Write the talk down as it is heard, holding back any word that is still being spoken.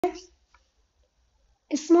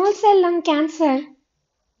Small cell lung cancer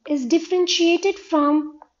is differentiated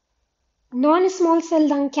from non-small cell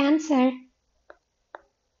lung cancer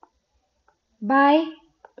by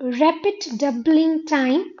rapid doubling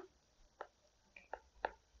time,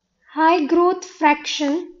 high growth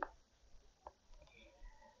fraction,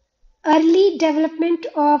 early development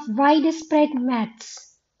of widespread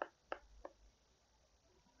mets.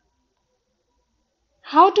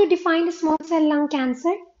 How to define small cell lung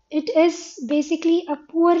cancer? It is basically a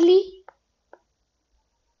poorly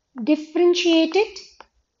differentiated,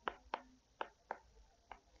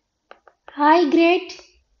 high-grade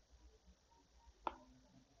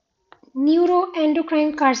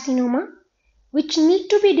neuroendocrine carcinoma, which need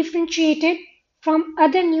to be differentiated from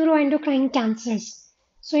other neuroendocrine cancers.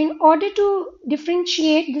 So in order to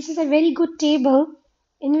differentiate, this is a very good table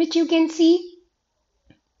in which you can see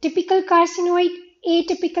typical carcinoid,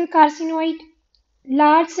 atypical carcinoid,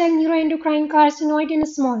 large cell neuroendocrine carcinoid, and a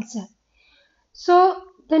small cell. So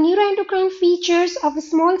the neuroendocrine features of a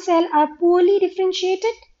small cell are poorly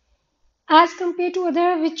differentiated as compared to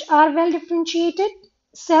other which are well differentiated.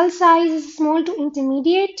 Cell size is small to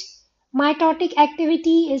intermediate. Mitotic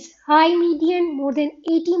activity is high median, more than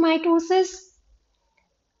 80 mitosis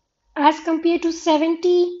as compared to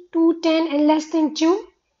 70 to 10 and less than 2.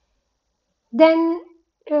 Then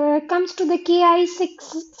comes to the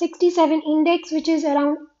Ki67 index, which is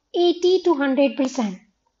around 80 to 100%.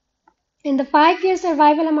 And the 5-year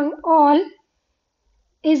survival among all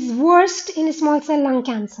is worst in small cell lung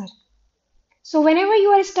cancer. So whenever you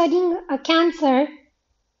are studying a cancer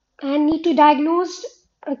and need to diagnose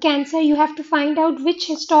a cancer, you have to find out which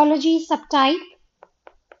histology subtype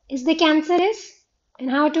is the cancer is and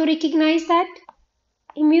how to recognize that.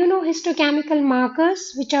 Immunohistochemical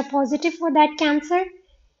markers which are positive for that cancer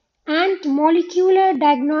and molecular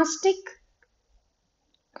diagnostic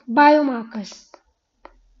biomarkers.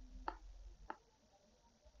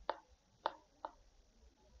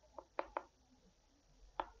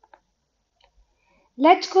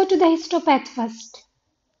 Let's go to the histopath first.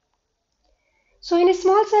 So in a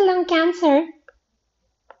small cell lung cancer,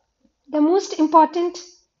 the most important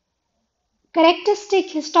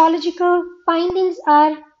characteristic histological findings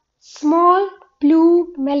are small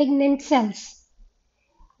blue malignant cells.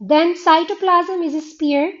 Then cytoplasm is a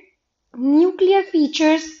sphere. Nuclear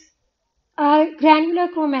features are granular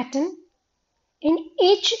chromatin. In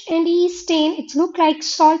H and E stain, it looks like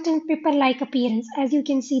salt and pepper-like appearance, as you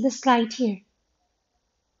can see the slide here.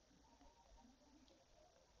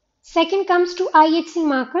 Second comes to IHC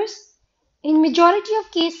markers. In majority of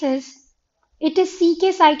cases, it is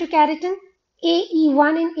CK cytokeratin,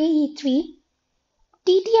 AE1 and AE3.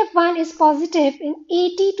 TTF1 is positive in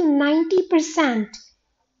 80 to 90%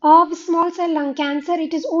 of small cell lung cancer.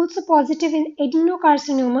 It is also positive in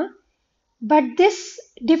adenocarcinoma, but this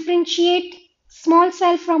differentiates small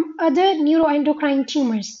cell from other neuroendocrine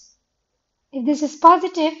tumors. If this is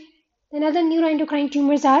positive, then other neuroendocrine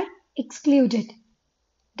tumors are excluded.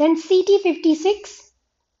 Then CT56,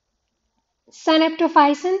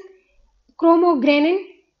 synaptophysin, chromogranin,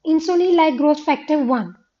 insulin-like growth factor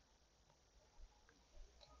 1.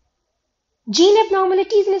 Gene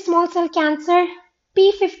abnormalities in small cell cancer,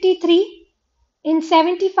 P53 in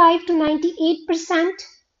 75 to 98%,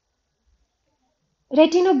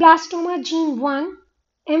 retinoblastoma gene 1,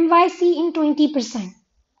 MYC in 20%.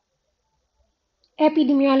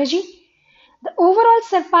 Epidemiology. The overall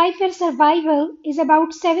 5-year survival is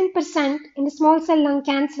about 7% in small cell lung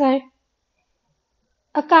cancer.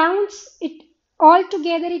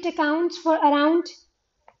 Altogether it accounts for around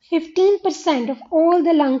 15% of all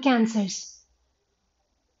the lung cancers.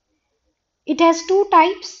 It has two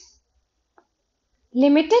types,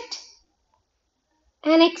 limited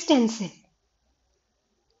and extensive.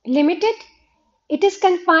 Limited, it is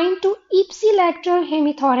confined to ipsilateral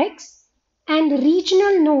hemithorax and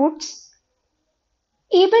regional nodes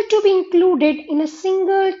able to be included in a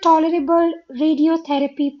single tolerable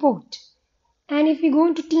radiotherapy port. And if we go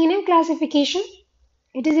into TNM classification,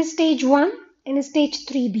 it is a stage 1 and a stage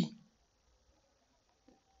 3B.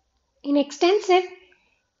 In extensive,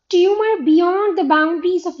 tumor beyond the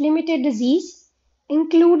boundaries of limited disease,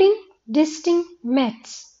 including distinct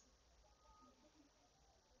mets.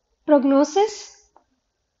 Prognosis.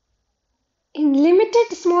 In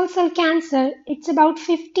limited small cell cancer, it's about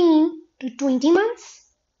 15 to 20 months.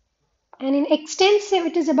 And in extensive,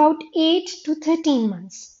 it is about 8 to 13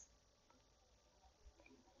 months.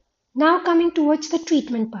 Now coming towards the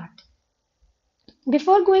treatment part.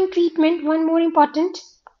 Before going treatment, one more important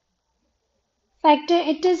factor,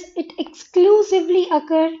 it exclusively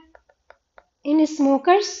occurs in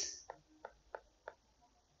smokers,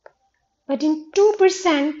 but in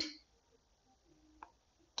 2%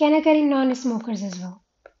 can occur in non-smokers as well.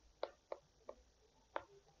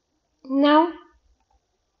 Now,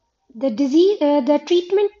 the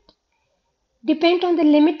treatment depends on the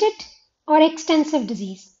limited or extensive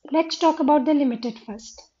disease. Let's talk about the limited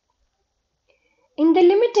first. In the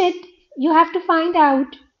limited, you have to find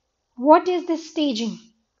out what is the staging.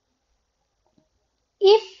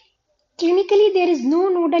 If clinically there is no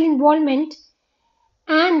nodal involvement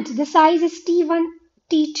and the size is T1,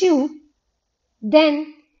 T2,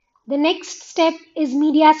 then the next step is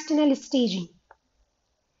mediastinal staging.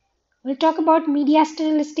 We'll talk about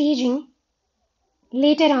mediastinal staging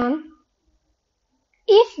later on.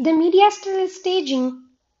 If the mediastinal staging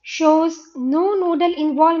shows no nodal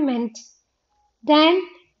involvement, then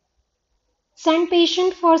send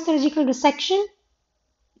patient for surgical resection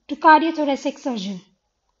to cardiothoracic surgeon.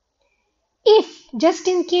 If just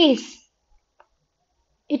in case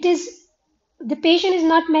the patient is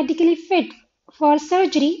not medically fit for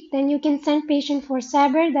surgery, then you can send patient for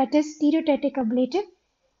SABR, that is stereotactic ablative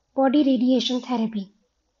body radiation therapy.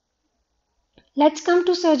 Let's come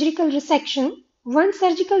to surgical resection. Once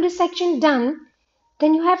surgical resection done,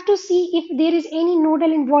 then you have to see if there is any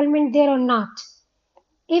nodal involvement there or not.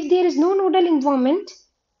 If there is no nodal involvement,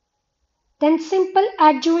 then simple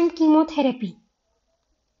adjuvant chemotherapy.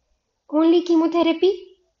 Only chemotherapy,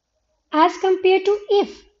 as compared to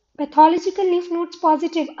if pathological lymph nodes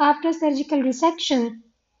positive after surgical resection,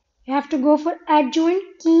 you have to go for adjuvant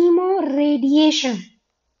chemoradiation.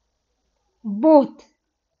 Both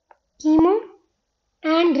chemo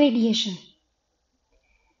and radiation.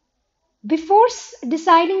 Before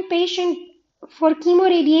deciding patient for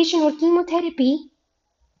chemoradiation or chemotherapy,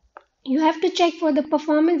 you have to check for the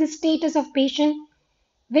performance status of patient,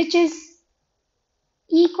 which is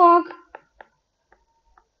ECOG,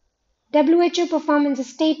 WHO performance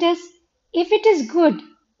status. If it is good,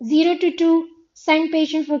 0 to 2, send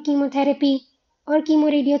patient for chemotherapy or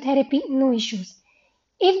chemoradiotherapy, no issues.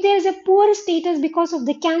 If there is a poor status because of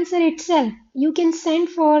the cancer itself, you can send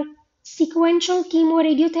for sequential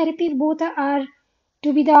chemoradiotherapy. Both are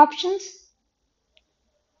to be the options.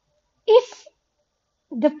 If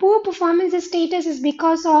the poor performance status is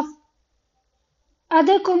because of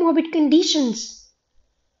other comorbid conditions,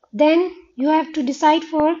 then you have to decide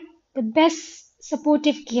for the best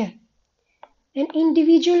supportive care and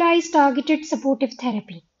individualized targeted supportive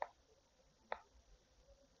therapy.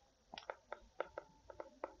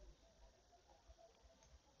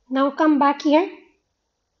 Now come back here.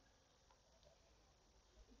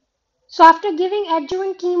 So after giving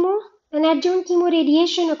adjuvant chemo and adjuvant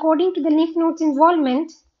chemoradiation according to the lymph nodes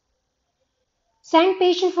involvement, send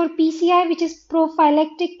patient for PCI, which is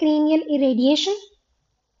prophylactic cranial irradiation,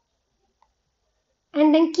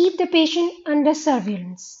 and then keep the patient under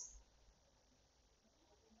surveillance.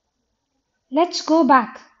 Let's go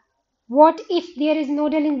back. What if there is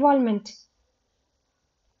nodal involvement?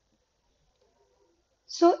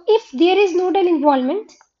 So if there is nodal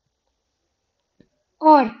involvement,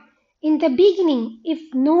 or in the beginning,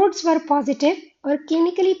 if nodes were positive or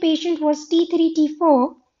clinically patient was T3,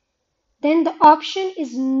 T4, then the option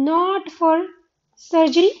is not for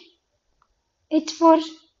surgery, it's for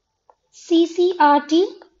CCRT,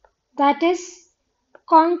 that is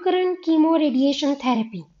concurrent chemoradiation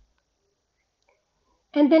therapy.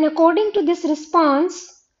 And then according to this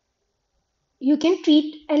response, you can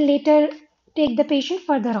treat and later take the patient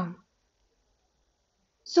further on.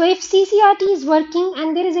 So if CCRT is working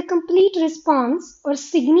and there is a complete response or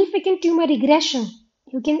significant tumor regression,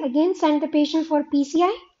 you can again send the patient for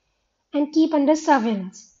PCI and keep under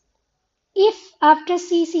surveillance. If after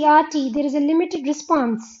CCRT there is a limited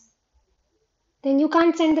response, then you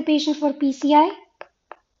can't send the patient for PCI,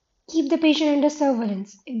 keep the patient under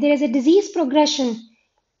surveillance. If there is a disease progression,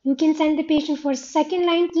 you can send the patient for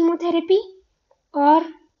second-line chemotherapy or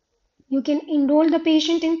you can enroll the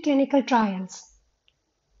patient in clinical trials.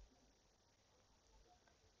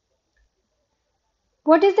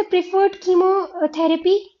 What is the preferred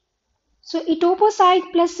chemotherapy? So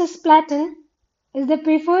etoposide plus cisplatin is the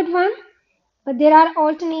preferred one, but there are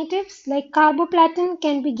alternatives like carboplatin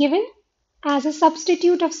can be given as a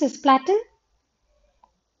substitute of cisplatin.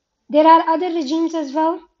 There are other regimes as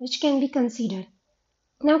well which can be considered.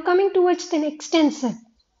 Now coming towards the extensive.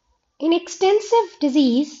 In extensive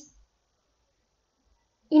disease,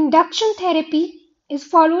 induction therapy is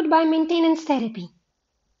followed by maintenance therapy.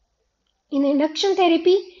 In induction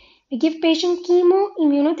therapy, we give patient chemo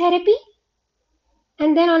immunotherapy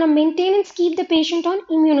and then on a maintenance keep the patient on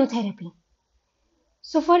immunotherapy.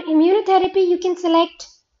 So for immunotherapy, you can select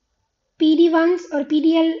PD-1s or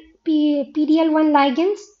PDL1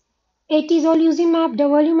 ligands atezolizumab,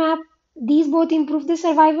 durvalumab, these both improve the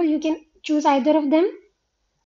survival. You can choose either of them.